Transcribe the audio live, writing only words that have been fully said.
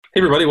Hey,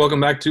 everybody, welcome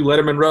back to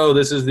Letterman Row.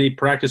 This is the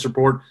practice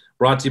report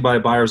brought to you by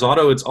Buyers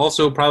Auto. It's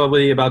also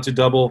probably about to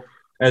double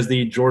as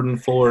the Jordan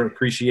Fuller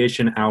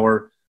Appreciation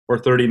Hour, or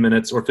 30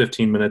 minutes or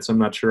 15 minutes. I'm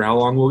not sure how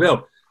long we'll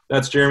go.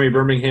 That's Jeremy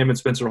Birmingham and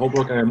Spencer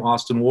Holbrook. I am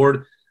Austin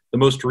Ward. The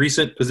most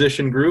recent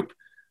position group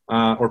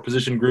or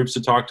position groups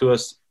to talk to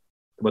us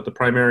about the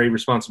primary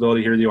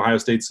responsibility here, the Ohio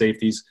State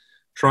safeties,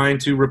 trying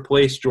to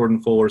replace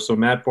Jordan Fuller. So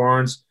Matt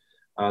Barnes,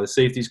 the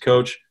safeties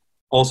coach,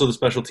 also the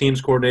special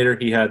teams coordinator,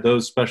 he had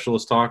those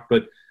specialists talk,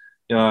 but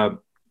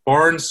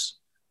Barnes,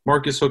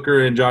 Marcus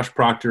Hooker, and Josh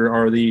Proctor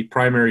are the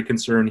primary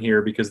concern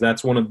here because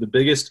that's one of the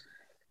biggest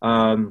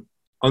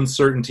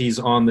uncertainties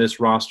on this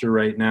roster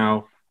right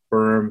now.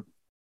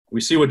 We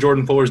see what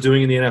Jordan Fuller is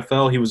doing in the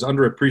NFL. He was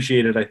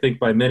underappreciated, I think,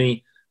 by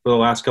many for the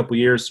last couple of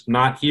years.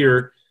 Not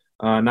here,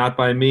 not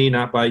by me,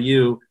 not by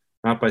you,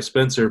 not by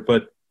Spencer,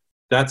 but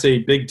that's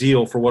a big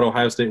deal for what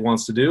Ohio State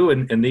wants to do.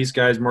 And these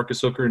guys,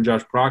 Marcus Hooker and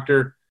Josh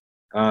Proctor,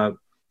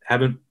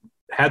 haven't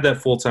had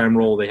that full-time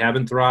role. They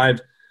haven't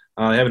thrived.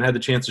 They haven't had the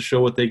chance to show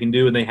what they can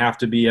do, and they have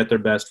to be at their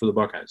best for the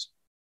Buckeyes.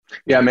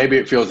 Yeah, maybe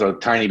it feels a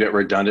tiny bit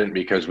redundant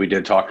because we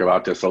did talk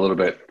about this a little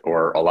bit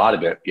or a lot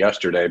of it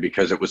yesterday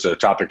because it was a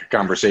topic of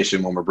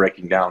conversation when we're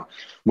breaking down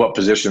what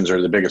positions are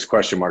the biggest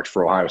question marks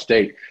for Ohio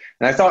State.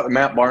 And I thought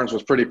Matt Barnes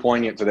was pretty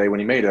poignant today when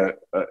he made a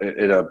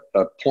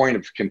point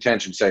of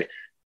contention, say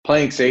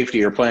playing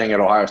safety or playing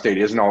at Ohio State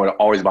isn't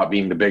always about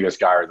being the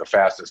biggest guy or the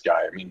fastest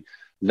guy. I mean,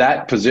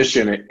 that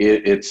position,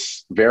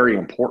 it's very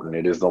important.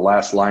 It is the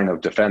last line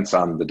of defense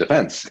on the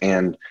defense.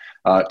 And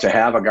to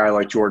have a guy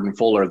like Jordan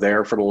Fuller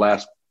there for the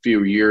last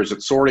few years,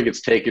 it sort of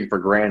gets taken for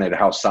granted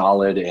how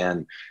solid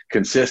and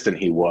consistent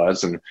he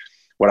was. And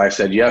what I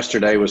said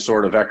yesterday was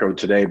sort of echoed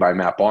today by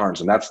Matt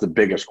Barnes. And that's the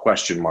biggest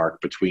question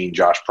mark between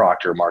Josh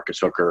Proctor, Marcus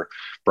Hooker,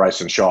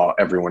 Bryson Shaw,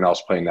 everyone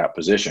else playing that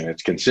position.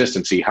 It's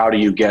consistency. How do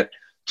you get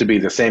to be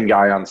the same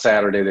guy on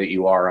Saturday that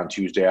you are on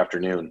Tuesday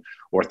afternoon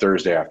or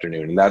Thursday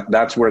afternoon? And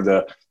that's where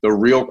the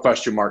real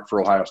question mark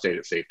for Ohio State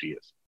at safety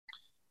is.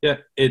 Yeah,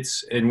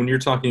 and when you're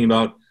talking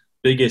about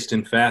biggest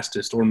and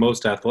fastest or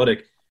most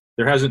athletic,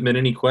 there hasn't been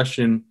any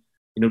question,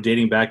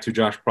 dating back to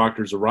Josh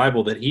Proctor's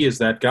arrival, that he is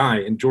that guy.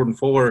 And Jordan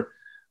Fuller,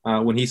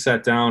 when he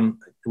sat down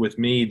with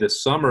me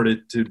this summer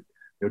to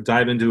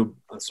dive into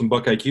some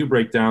Buck IQ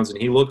breakdowns,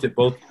 and he looked at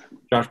both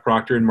Josh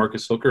Proctor and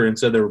Marcus Hooker and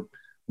said there were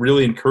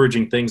really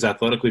encouraging things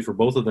athletically for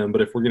both of them.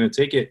 But if we're going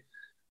to take it,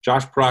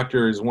 Josh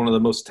Proctor is one of the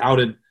most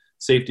touted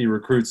safety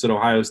recruits that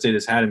Ohio State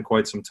has had in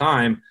quite some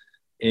time.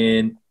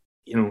 And,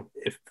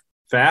 if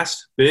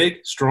fast,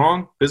 big,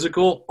 strong,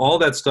 physical, all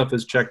that stuff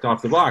is checked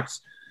off the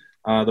box.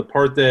 The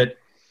part that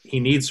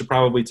he needs to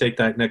probably take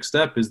that next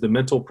step is the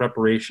mental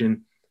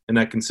preparation and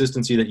that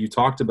consistency that you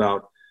talked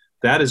about.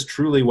 That is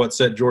truly what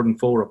set Jordan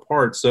Fuller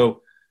apart.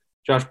 So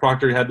Josh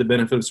Proctor had the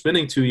benefit of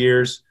spending 2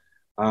 years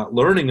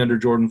learning under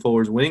Jordan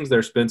Fuller's wings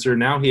there, Spencer.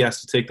 Now he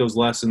has to take those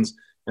lessons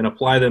and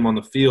apply them on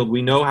the field.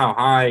 We know how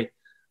high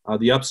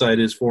the upside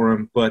is for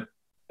him, but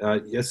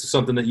this is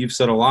something that you've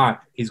said a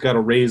lot. He's got to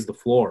raise the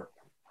floor.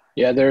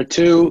 Yeah, there are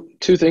two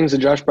things that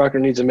Josh Proctor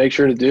needs to make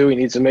sure to do. He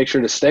needs to make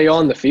sure to stay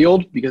on the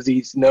field because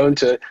he's known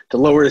to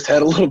lower his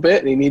head a little bit,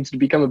 and he needs to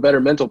become a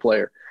better mental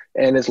player.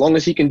 And as long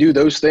as he can do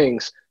those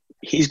things,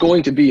 he's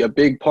going to be a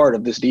big part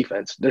of this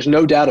defense. There's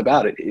no doubt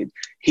about it.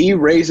 He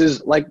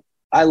raises, like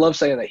I love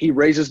saying that, he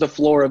raises the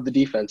floor of the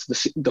defense.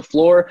 The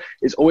floor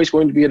is always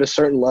going to be at a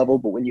certain level,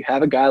 but when you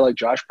have a guy like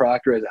Josh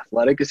Proctor, as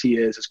athletic as he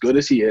is, as good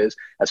as he is,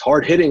 as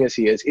hard-hitting as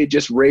he is, it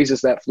just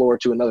raises that floor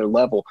to another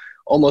level,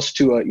 almost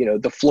to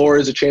the floor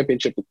is a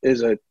championship,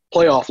 is a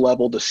playoff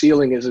level, the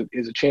ceiling is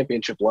a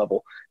championship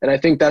level. And I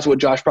think that's what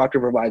Josh Proctor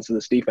provides to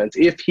this defense,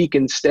 if he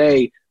can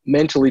stay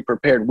mentally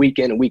prepared week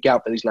in and week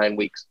out for these 9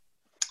 weeks.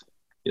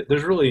 Yeah,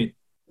 there's really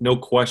no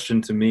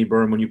question to me,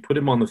 Berm, when you put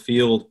him on the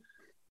field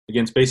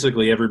against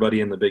basically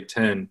everybody in the Big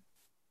Ten,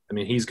 I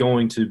mean, he's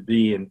going to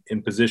be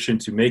in position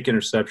to make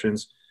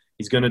interceptions.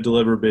 He's going to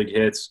deliver big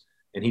hits,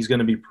 and he's going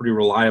to be pretty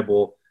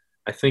reliable.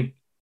 I think,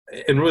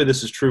 and really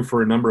this is true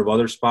for a number of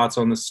other spots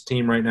on this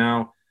team right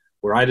now,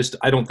 where I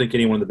don't think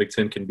anyone in the Big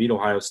Ten can beat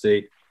Ohio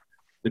State.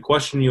 The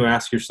question you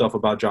ask yourself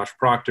about Josh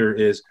Proctor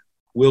is,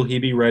 will he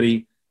be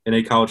ready in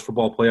a college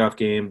football playoff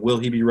game? Will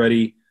he be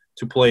ready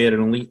to play at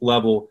an elite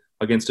level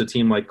against a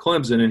team like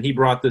Clemson? And he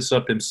brought this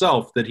up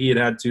himself, that he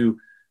had to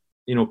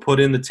put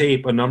in the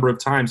tape a number of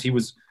times. He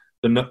was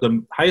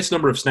the highest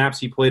number of snaps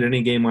he played in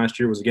any game last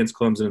year was against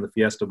Clemson in the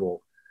Fiesta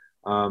Bowl.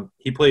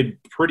 He played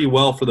pretty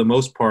well for the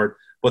most part,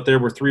 but there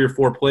were 3 or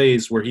 4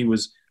 plays where he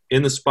was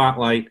in the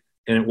spotlight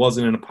and it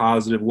wasn't in a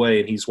positive way.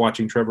 And he's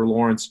watching Trevor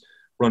Lawrence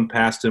run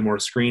past him, or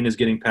a screen is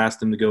getting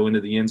past him to go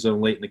into the end zone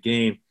late in the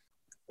game.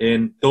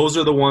 And those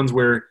are the ones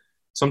where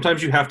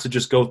sometimes you have to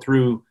just go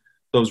through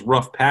those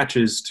rough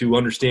patches to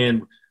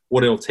understand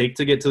what it'll take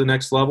to get to the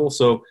next level.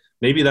 So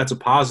maybe that's a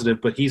positive,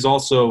 but he's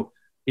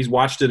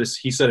watched it, as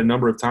he said, a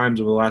number of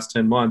times over the last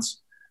 10 months.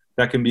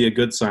 That can be a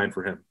good sign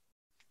for him.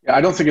 Yeah,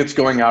 I don't think it's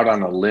going out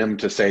on a limb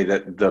to say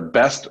that the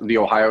best the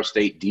Ohio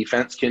State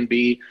defense can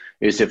be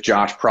is if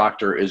Josh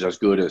Proctor is as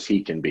good as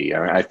he can be. I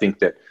mean, I think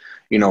that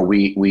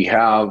we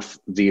have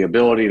the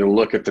ability to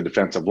look at the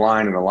defensive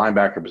line and the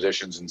linebacker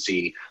positions and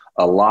see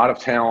a lot of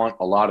talent,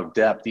 a lot of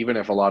depth, even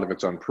if a lot of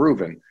it's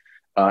unproven.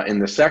 In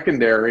the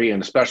secondary,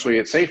 and especially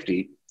at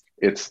safety,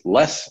 it's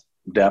less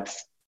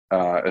depth,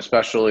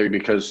 especially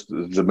because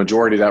the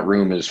majority of that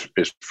room is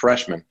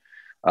freshmen.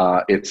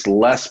 It's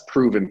less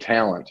proven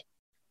talent.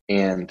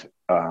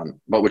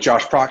 But with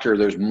Josh Proctor,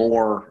 there's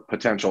more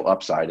potential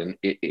upside, and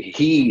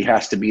he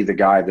has to be the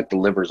guy that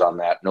delivers on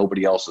that.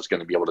 Nobody else is going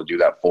to be able to do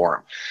that for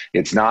him.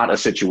 It's not a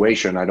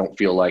situation, I don't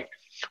feel like,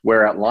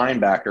 where at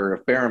linebacker,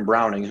 if Baron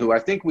Browning, who I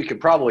think we could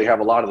probably have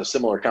a lot of the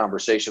similar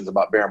conversations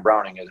about Baron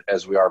Browning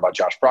as we are about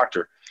Josh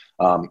Proctor.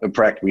 In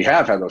fact, we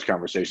have had those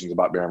conversations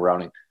about Baron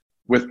Browning.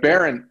 With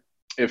Baron,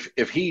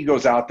 if he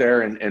goes out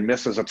there and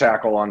misses a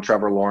tackle on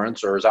Trevor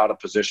Lawrence or is out of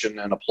position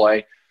in a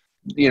play,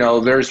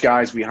 there's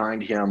guys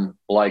behind him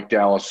like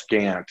Dallas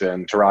Gant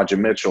and Taraja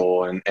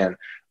Mitchell, and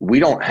we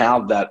don't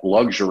have that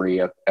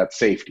luxury at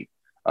safety.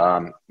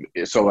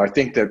 So I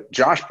think that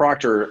Josh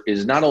Proctor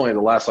is not only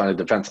the last line of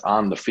defense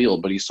on the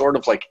field, but he's sort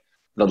of like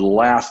the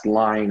last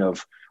line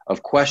of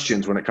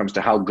questions when it comes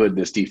to how good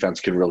this defense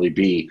can really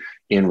be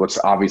in what's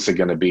obviously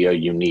going to be a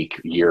unique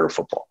year of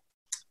football.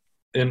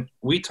 And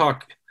we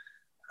talk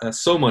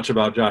so much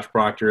about Josh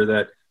Proctor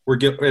that we're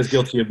as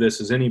guilty of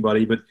this as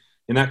anybody, but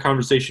in that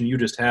conversation you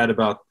just had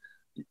about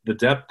the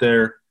depth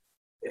there,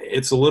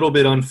 it's a little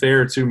bit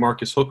unfair to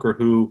Marcus Hooker,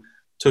 who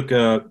took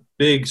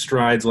big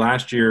strides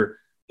last year,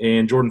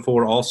 and Jordan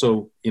Fuller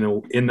also,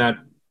 in that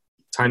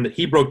time that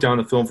he broke down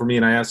the film for me,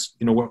 and I asked,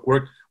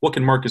 what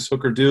can Marcus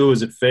Hooker do?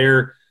 Is it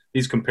fair,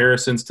 these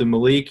comparisons to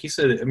Malik? He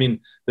said,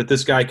 that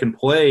this guy can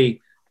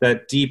play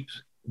that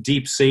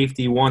deep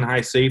safety, one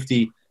high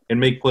safety, and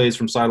make plays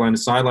from sideline to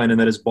sideline, and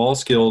that his ball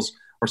skills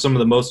are some of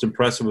the most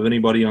impressive of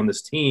anybody on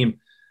this team.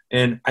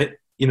 And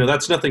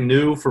that's nothing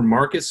new for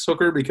Marcus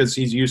Hooker, because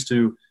he's used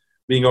to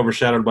being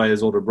overshadowed by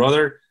his older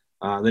brother.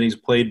 Then he's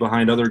played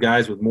behind other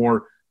guys with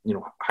more,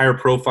 higher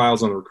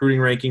profiles on the recruiting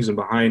rankings and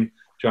behind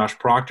Josh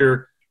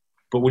Proctor.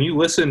 But when you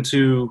listen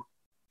to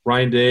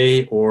Ryan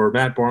Day or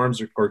Matt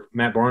Barnes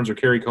or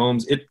Kerry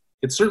Combs,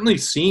 it certainly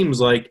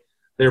seems like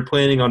they're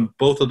planning on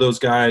both of those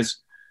guys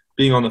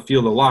being on the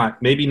field a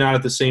lot. Maybe not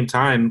at the same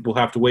time. We'll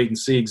have to wait and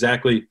see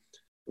exactly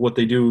what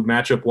they do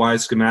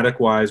matchup-wise,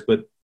 schematic-wise,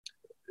 but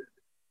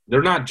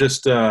they're not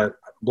just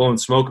blowing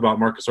smoke about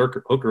Marcus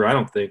Hooker, I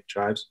don't think,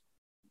 Chives.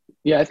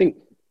 Yeah, I think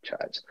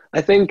Chives.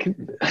 I think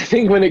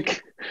when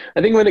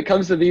it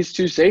comes to these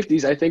two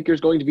safeties, I think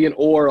there's going to be an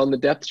or on the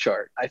depth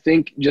chart. I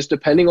think just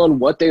depending on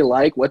what they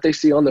like, what they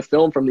see on the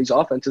film from these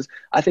offenses,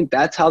 I think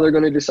that's how they're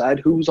going to decide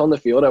who's on the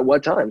field at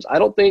what times. I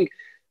don't think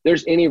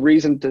there's any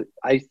reason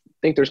I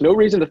think there's no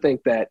reason to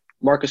think that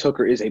Marcus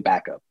Hooker is a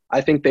backup.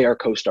 I think they are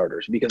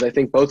co-starters, because I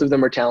think both of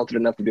them are talented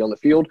enough to be on the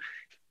field.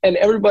 And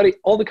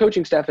all the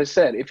coaching staff has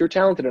said, if you're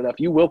talented enough,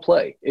 you will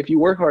play. If you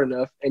work hard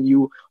enough and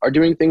you are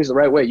doing things the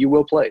right way, you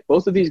will play.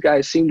 Both of these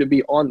guys seem to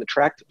be on the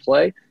track to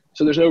play,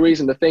 so there's no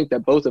reason to think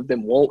that both of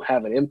them won't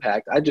have an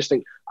impact. I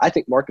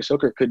think Marcus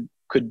Hooker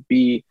could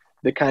be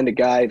the kind of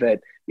guy that,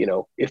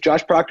 if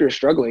Josh Proctor is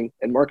struggling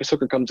and Marcus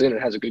Hooker comes in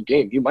and has a good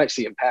game, you might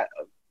see him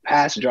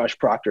pass Josh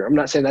Proctor. I'm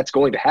not saying that's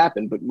going to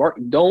happen, but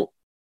don't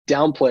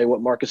downplay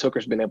what Marcus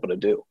Hooker's been able to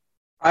do.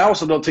 I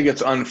also don't think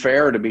it's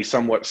unfair to be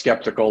somewhat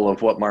skeptical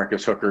of what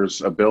Marcus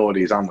Hooker's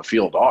abilities on the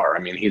field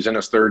are. He's in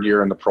his third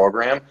year in the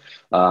program.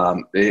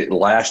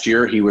 Last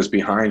year, he was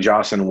behind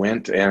Jocelyn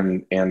Wint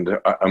and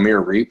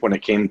Amir Reep when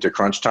it came to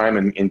crunch time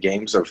in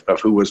games of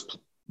who was,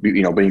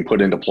 being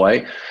put into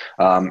play.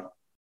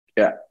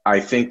 I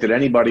think that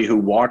anybody who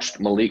watched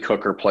Malik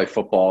Hooker play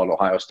football at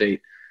Ohio State,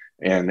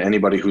 and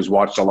anybody who's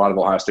watched a lot of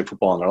Ohio State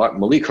football in their life,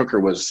 Malik Hooker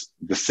was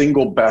the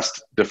single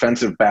best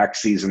defensive back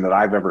season that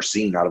I've ever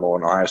seen out of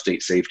an Ohio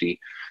State safety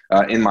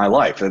in my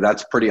life.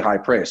 That's pretty high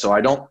praise. So I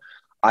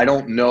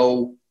don't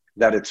know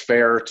that it's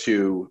fair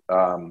to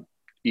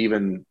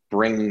even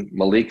bring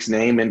Malik's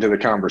name into the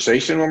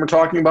conversation when we're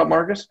talking about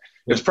Marcus.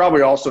 It's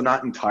probably also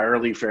not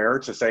entirely fair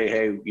to say,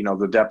 hey,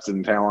 the depth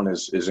and talent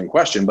is in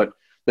question, but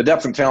the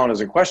depth and talent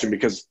is in question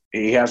because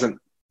he hasn't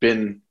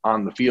been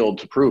on the field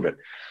to prove it.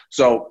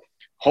 So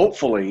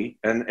hopefully,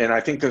 and I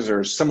think there's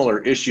a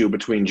similar issue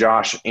between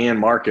Josh and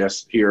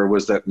Marcus here,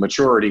 was that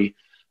maturity.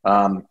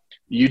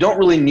 You don't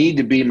really need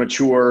to be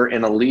mature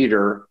and a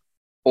leader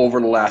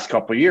over the last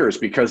couple of years,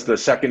 because the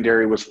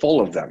secondary was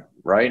full of them,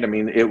 right?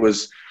 It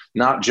was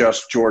not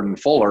just Jordan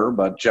Fuller,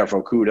 but Jeff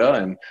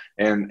Okudah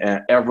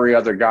and every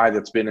other guy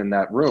that's been in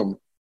that room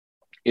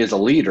is a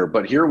leader.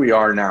 But here we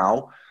are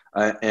now,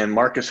 and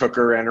Marcus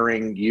Hooker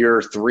entering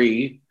year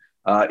 3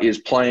 is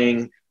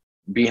playing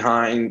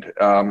behind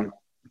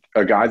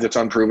a guy that's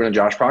unproven in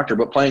Josh Proctor,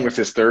 but playing with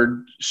his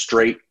third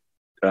straight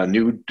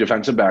new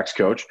defensive backs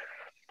coach.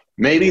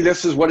 Maybe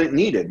this is what it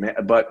needed,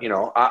 but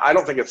I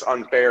don't think it's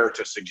unfair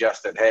to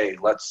suggest that, hey,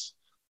 let's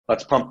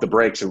pump the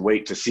brakes and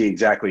wait to see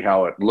exactly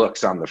how it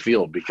looks on the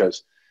field,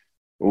 because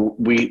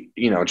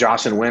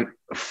Jocelyn Wint,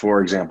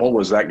 for example,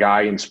 was that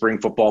guy in spring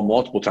football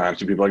multiple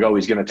times. And people are like, oh,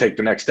 he's going to take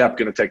the next step,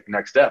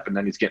 and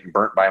then he's getting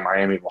burnt by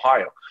Miami of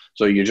Ohio.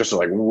 So you're just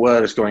like,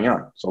 what is going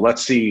on? So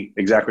let's see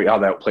exactly how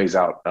that plays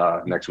out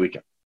next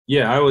weekend.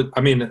 Yeah,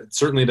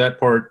 certainly that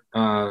part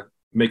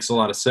makes a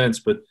lot of sense.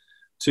 But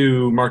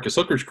to Marcus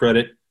Hooker's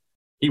credit,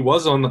 he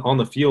was on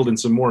the field in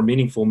some more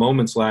meaningful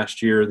moments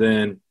last year.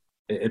 Than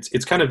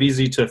it's kind of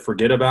easy to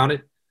forget about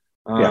it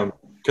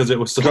because it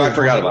was. So I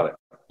forgot about it.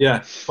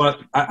 Yeah,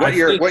 but what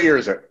year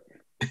is it?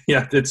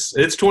 Yeah, it's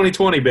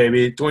 2020,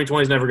 baby.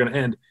 2020 is never going to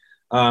end.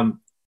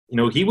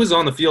 He was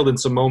on the field in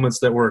some moments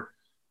that were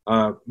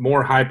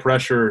more high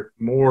pressure,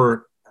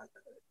 more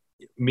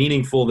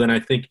meaningful than I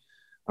think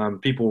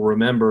people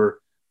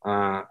remember.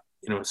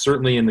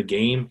 Certainly in the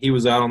game, he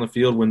was out on the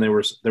field when there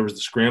was the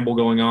scramble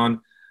going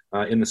on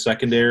in the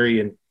secondary,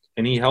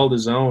 and he held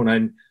his own.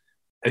 And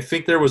I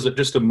think there was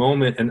just a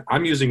moment, and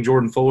I'm using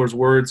Jordan Fuller's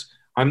words.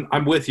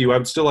 I'm with you. I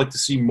would still like to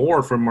see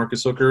more from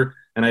Marcus Hooker,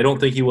 and I don't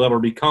think he will ever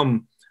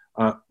become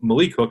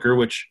Malik Hooker,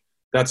 which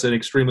that's an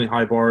extremely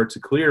high bar to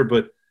clear.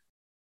 But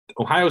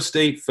Ohio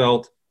State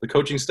felt, the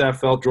coaching staff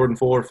felt, Jordan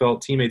Fuller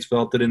felt, teammates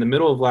felt that in the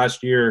middle of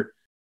last year,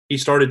 he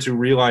started to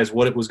realize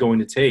what it was going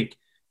to take.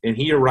 And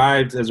he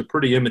arrived as a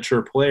pretty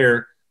immature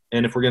player.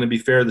 And if we're going to be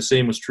fair, the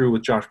same was true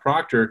with Josh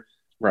Proctor.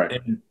 Right.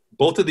 And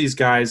both of these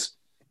guys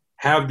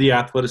have the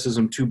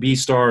athleticism to be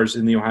stars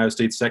in the Ohio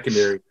State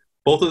secondary.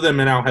 Both of them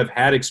now have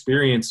had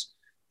experience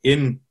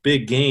in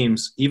big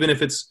games, even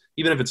if it's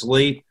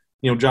late.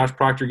 Josh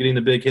Proctor getting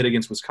the big hit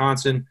against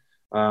Wisconsin,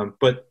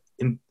 but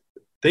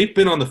they've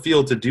been on the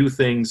field to do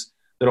things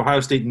that Ohio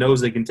State knows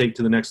they can take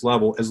to the next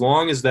level, as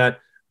long as that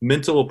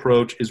mental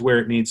approach is where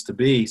it needs to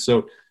be.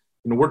 So,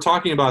 we're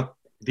talking about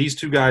these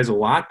two guys a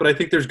lot, but I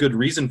think there's good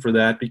reason for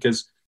that,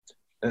 because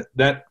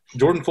that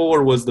Jordan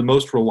Fuller was the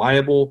most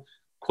reliable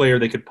player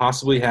they could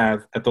possibly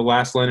have at the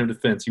last line of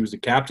defense. He was the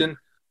captain.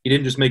 He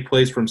didn't just make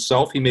plays for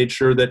himself. He made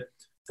sure that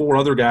 4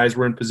 other guys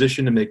were in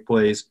position to make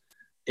plays.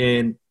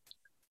 And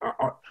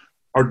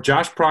are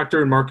Josh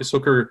Proctor and Marcus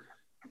Hooker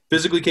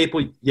physically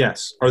capable?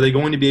 Yes. Are they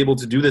going to be able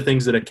to do the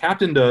things that a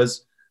captain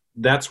does?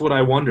 That's what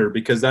I wonder,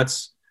 because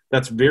that's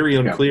very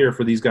unclear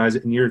for these guys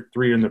in year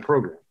 3 in the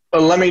program.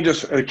 Let me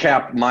just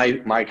cap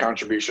my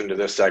contribution to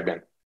this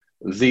segment.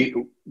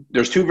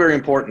 There's 2 very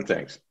important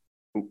things.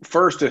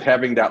 First is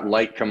having that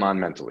light come on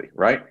mentally,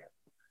 right?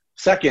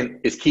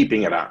 Second is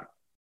keeping it on.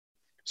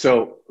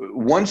 So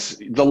once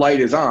the light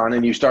is on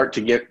and you start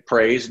to get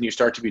praise and you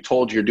start to be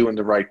told you're doing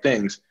the right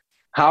things,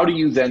 how do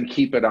you then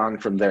keep it on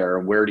from there?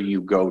 And where do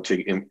you go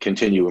to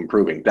continue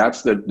improving?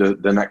 That's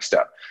the next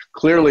step.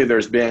 Clearly,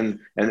 there's been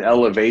an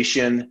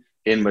elevation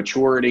in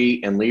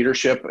maturity and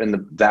leadership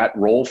in that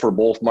role for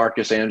both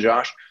Marcus and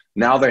Josh.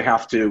 Now they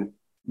have to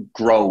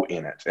grow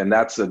in it, and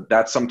that's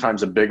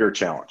sometimes a bigger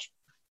challenge.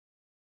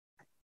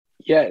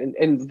 Yeah,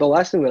 and the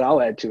last thing that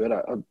I'll add to it,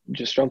 I'll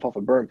just jump off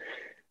of Berm.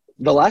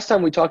 The last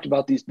time we talked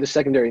about the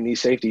secondary and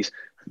these safeties,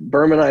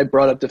 Berm and I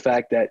brought up the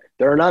fact that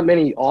there are not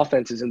many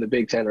offenses in the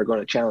Big Ten that are going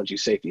to challenge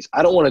these safeties.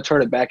 I don't want to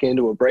turn it back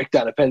into a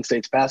breakdown of Penn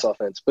State's pass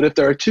offense, but if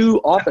there are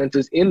 2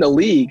 offenses in the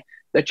league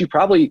that you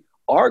probably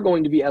are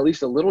going to be at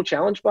least a little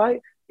challenged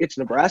by, it's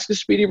Nebraska's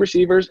speedy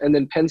receivers and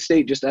then Penn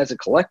State just as a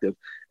collective.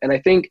 And I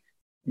think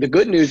the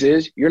good news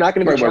is you're not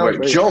going to be challenged.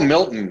 Wait. Joe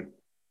Milton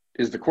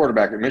is the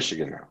quarterback at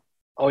Michigan now.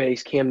 Oh, yeah,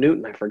 he's Cam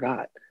Newton. I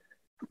forgot.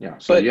 Yeah,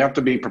 so you have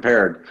to be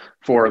prepared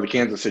for the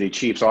Kansas City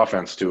Chiefs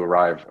offense to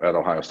arrive at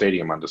Ohio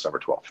Stadium on December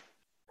 12th.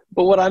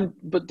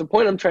 But the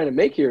point I'm trying to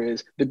make here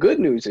is the good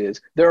news is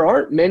there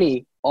aren't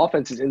many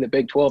offenses in the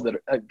Big 12 that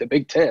are the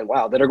Big 10,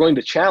 that are going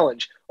to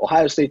challenge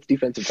Ohio State's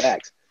defensive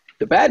backs.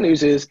 The bad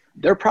news is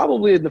they're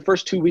probably in the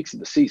first 2 weeks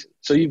of the season,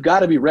 so you've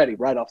got to be ready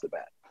right off the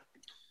bat.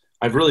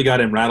 I've really got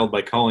him rattled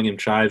by calling him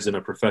chives in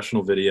a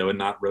professional video and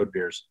not road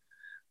beers.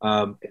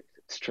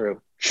 It's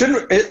true.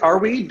 Are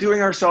we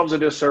doing ourselves a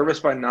disservice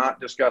by not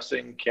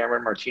discussing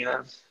Cameron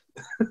Martinez?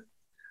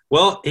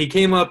 Well, he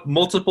came up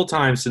multiple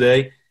times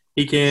today.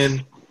 He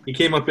came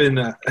up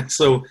in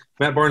so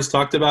Matt Barnes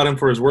talked about him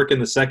for his work in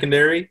the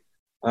secondary,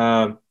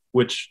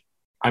 which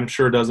I'm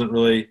sure doesn't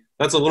really –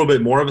 that's a little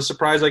bit more of a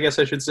surprise, I guess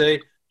I should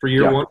say, for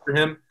year 1 for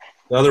him.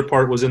 The other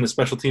part was in the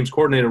special teams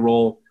coordinator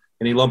role,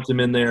 and he lumped him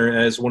in there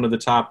as one of the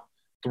top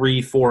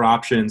 3-4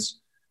 options.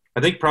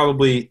 I think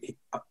probably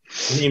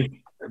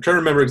I'm trying to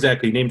remember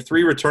exactly. He named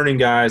 3 returning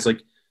guys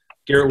like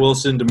Garrett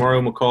Wilson,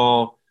 DeMario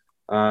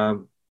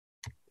McCall.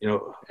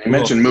 He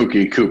mentioned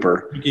Mookie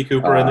Cooper.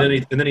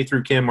 And then he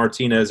threw Cam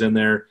Martinez in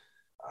there.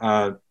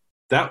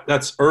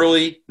 That's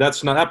early.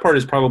 That part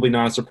is probably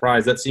not a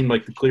surprise. That seemed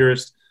like the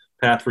clearest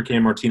path for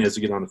Cam Martinez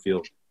to get on the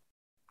field.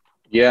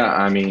 Yeah,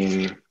 I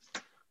mean,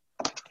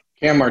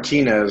 Cam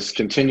Martinez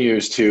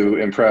continues to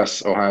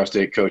impress Ohio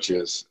State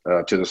coaches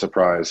to the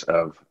surprise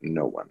of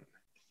no one.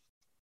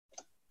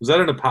 Was that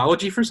an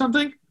apology for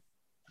something?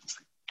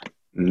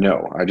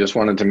 No, I just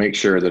wanted to make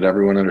sure that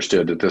everyone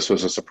understood that this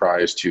was a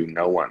surprise to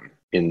no one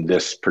in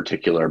this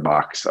particular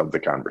box of the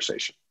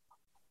conversation.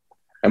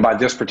 And by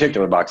this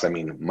particular box, I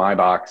mean my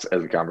box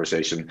as a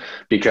conversation,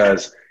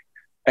 because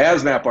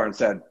as Matt Barnes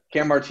said,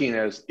 Cam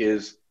Martinez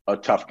is a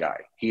tough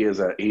guy. He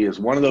is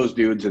one of those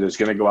dudes that is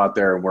going to go out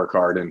there and work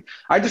hard. And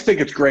I just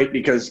think it's great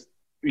because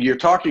you're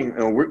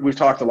talking, we've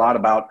talked a lot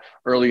about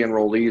early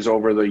enrollees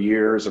over the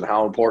years and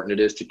how important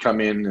it is to come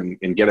in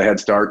and get a head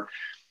start.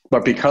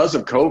 But because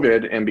of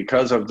COVID and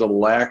because of the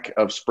lack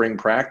of spring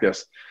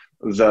practice,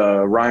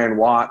 the Ryan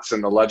Watts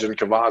and the Legend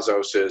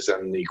Cavazoses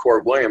and the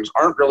Court Williams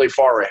aren't really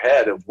far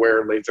ahead of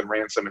where Lathan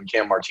Ransom and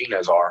Cam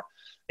Martinez are.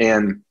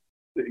 And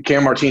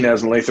Cam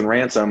Martinez and Lathan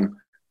Ransom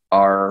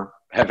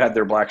have had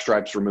their black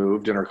stripes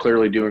removed and are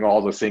clearly doing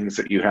all the things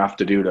that you have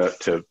to do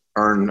to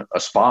earn a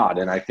spot.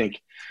 And I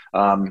think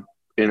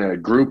in a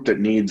group that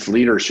needs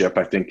leadership,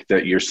 I think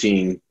that you're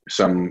seeing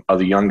some of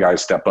the young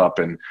guys step up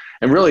and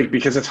really,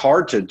 because it's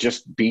hard to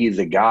just be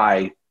the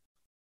guy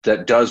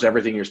that does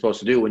everything you're supposed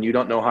to do when you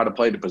don't know how to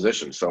play the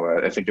position.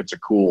 So I think it's a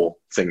cool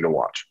thing to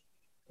watch.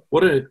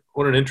 What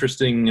an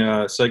interesting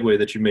segue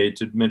that you made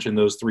to mention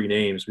those three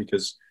names,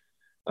 because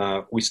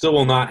we still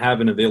will not have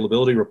an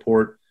availability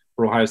report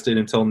for Ohio State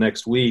until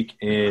next week,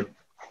 and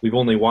we've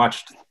only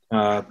watched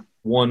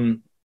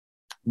one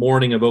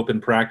morning of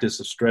open practice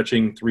of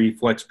stretching, 3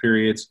 flex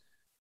periods.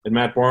 And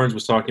Matt Barnes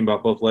was talking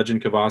about both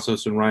Legend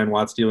Cavazos and Ryan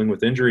Watts dealing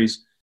with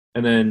injuries,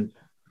 and then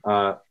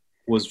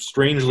was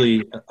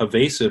strangely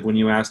evasive when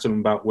you asked him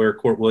about where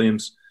Court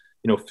Williams,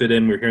 fit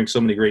in. We were hearing so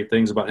many great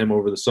things about him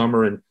over the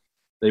summer, and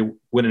they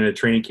went in a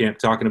training camp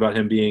talking about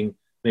him being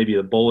maybe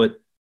a bullet.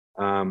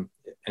 And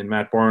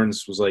Matt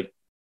Barnes was like,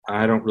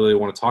 I don't really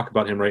want to talk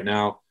about him right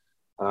now.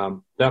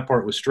 That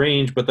part was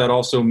strange, but that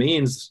also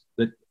means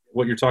that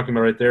what you're talking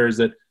about right there is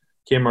that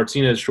Cam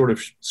Martinez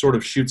sort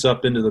of shoots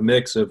up into the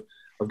mix of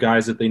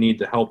guys that they need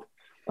to help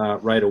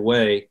right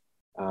away.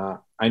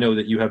 I know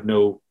that you have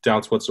no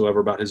doubts whatsoever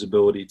about his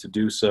ability to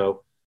do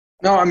so.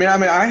 No, I mean,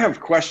 I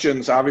have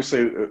questions.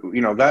 Obviously,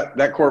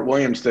 that Court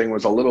Williams thing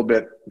was a little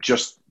bit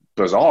just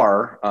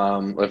bizarre,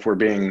 if we're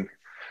being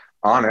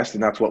honest,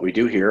 and that's what we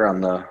do here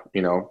on the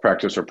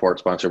practice report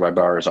sponsored by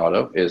Bowers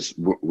Auto. Is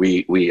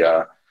we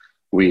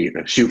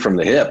shoot from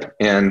the hip,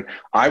 and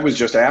I was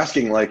just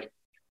asking, like,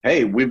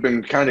 hey, we've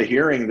been kind of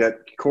hearing that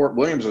Court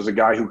Williams is a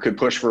guy who could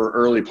push for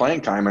early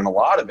playing time, and a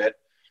lot of it.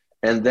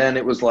 And then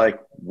it was like,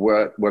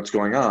 what's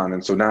going on?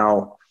 And so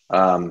now,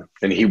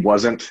 and he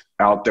wasn't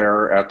out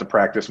there at the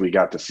practice we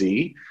got to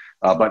see,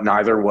 but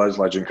neither was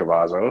Legend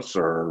Cavazos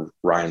or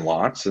Ryan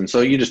Watts. And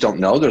so you just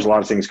don't know. There's a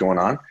lot of things going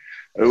on.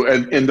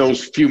 In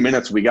those few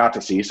minutes we got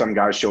to see, some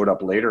guys showed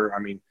up later. I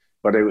mean,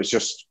 but it was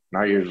just,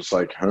 now you're just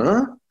like,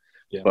 huh?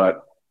 Yeah.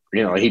 But,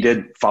 he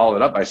did follow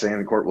it up by saying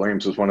that Court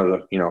Williams was one of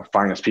the,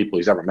 finest people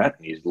he's ever met.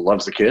 And he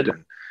loves the kid.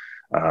 And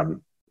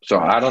so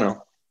I don't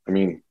know. I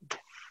mean,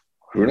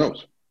 who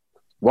knows?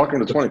 Welcome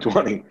to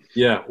 2020.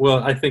 Yeah, well,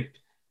 I think,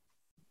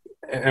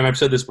 and I've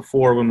said this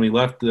before, when we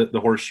left the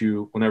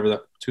Horseshoe, whenever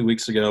that 2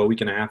 weeks ago, a week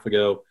and a half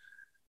ago,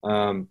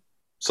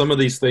 some of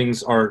these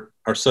things are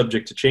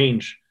subject to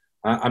change.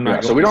 I'm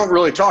not. So we don't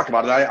really talk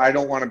about it. I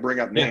don't want to bring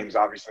up names,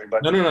 obviously,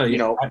 but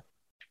no.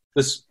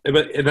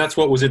 And that's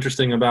what was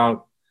interesting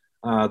about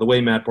the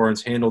way Matt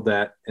Barnes handled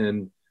that.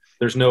 And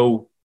there's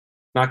not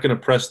going to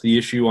press the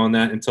issue on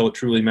that until it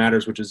truly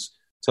matters, which is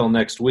till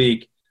next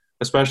week.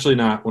 Especially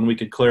not when we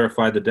could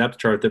clarify the depth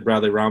chart that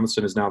Bradley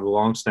Robinson is now the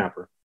long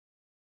snapper.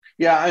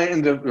 Yeah,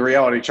 and the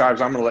reality, Chives,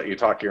 I'm going to let you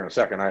talk here in a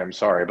second. I am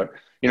sorry. But,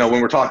 when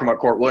we're talking about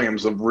Court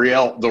Williams, the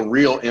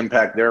real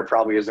impact there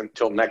probably isn't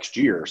until next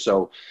year.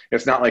 So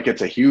it's not like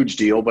it's a huge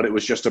deal, but it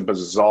was just a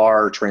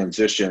bizarre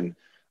transition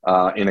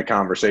in a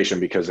conversation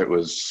because it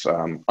was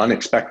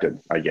unexpected,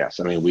 I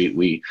guess. I mean,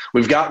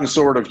 we've gotten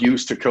sort of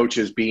used to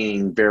coaches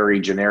being very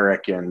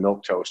generic and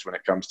milquetoast when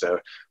it comes to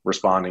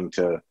responding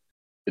to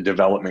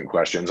development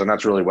questions, and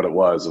that's really what it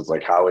was. It's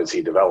like, how is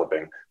he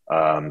developing?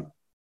 And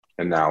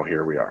now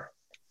here we are.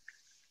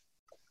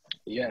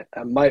 Yeah,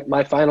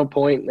 my final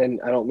point,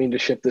 and I don't mean to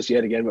shift this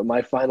yet again, but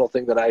my final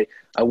thing that I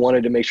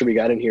wanted to make sure we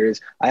got in here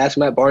is I asked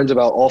Matt Barnes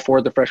about all 4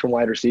 of the freshman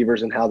wide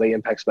receivers and how they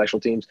impact special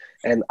teams,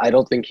 and I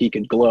don't think he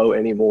could glow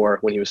anymore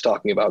when he was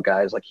talking about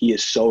guys. Like, he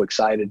is so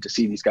excited to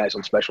see these guys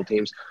on special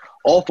teams.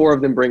 All 4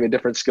 of them bring a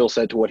different skill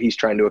set to what he's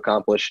trying to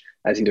accomplish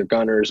as either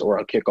gunners or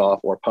on kickoff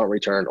or punt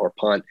return or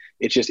punt.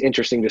 It's just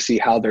interesting to see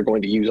how they're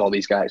going to use all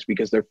these guys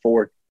because they're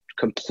 4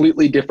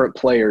 completely different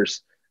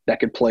players that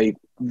could play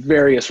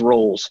various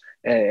roles,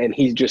 and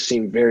he just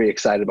seemed very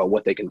excited about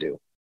what they can do.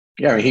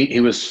 Yeah, I mean, he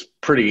was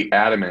pretty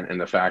adamant in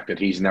the fact that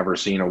he's never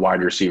seen a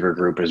wide receiver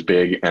group as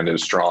big and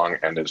as strong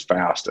and as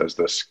fast as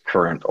this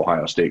current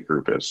Ohio State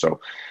group is. So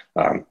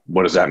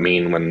what does that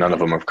mean when none of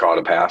them have caught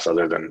a pass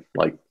other than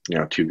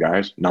 2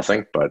 guys?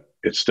 Nothing, but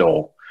it's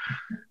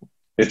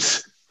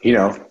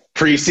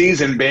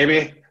preseason,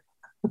 baby.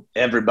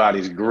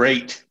 Everybody's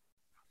great.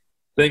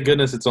 Thank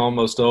goodness it's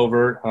almost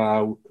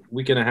over.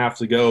 Week and a half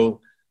to go.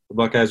 The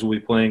Buckeyes will be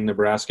playing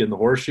Nebraska in the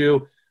Horseshoe.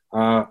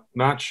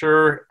 Not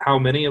sure how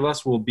many of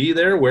us will be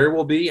there, where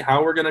we'll be,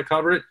 how we're going to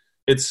cover it.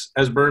 It's,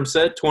 as Berm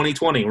said,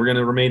 2020. We're going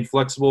to remain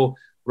flexible,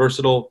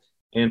 versatile,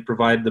 and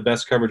provide the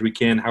best coverage we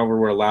can, however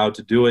we're allowed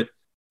to do it.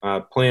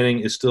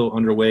 Planning is still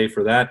underway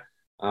for that.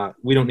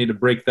 We don't need to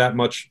break that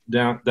much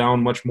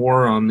down much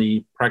more on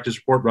the practice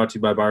report brought to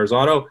you by Buyers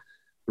Auto.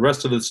 The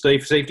rest of the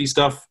safety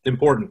stuff,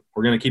 important.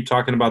 We're going to keep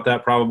talking about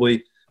that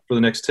probably for the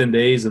next 10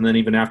 days, and then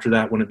even after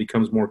that when it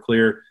becomes more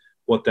clear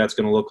what that's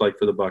going to look like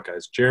for the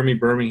Buckeyes. Jeremy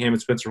Birmingham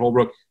and Spencer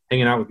Holbrook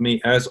hanging out with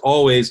me, as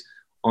always,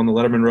 on the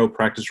Letterman Row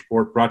Practice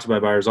Report, brought to you by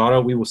Byers Auto.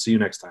 We will see you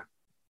next time.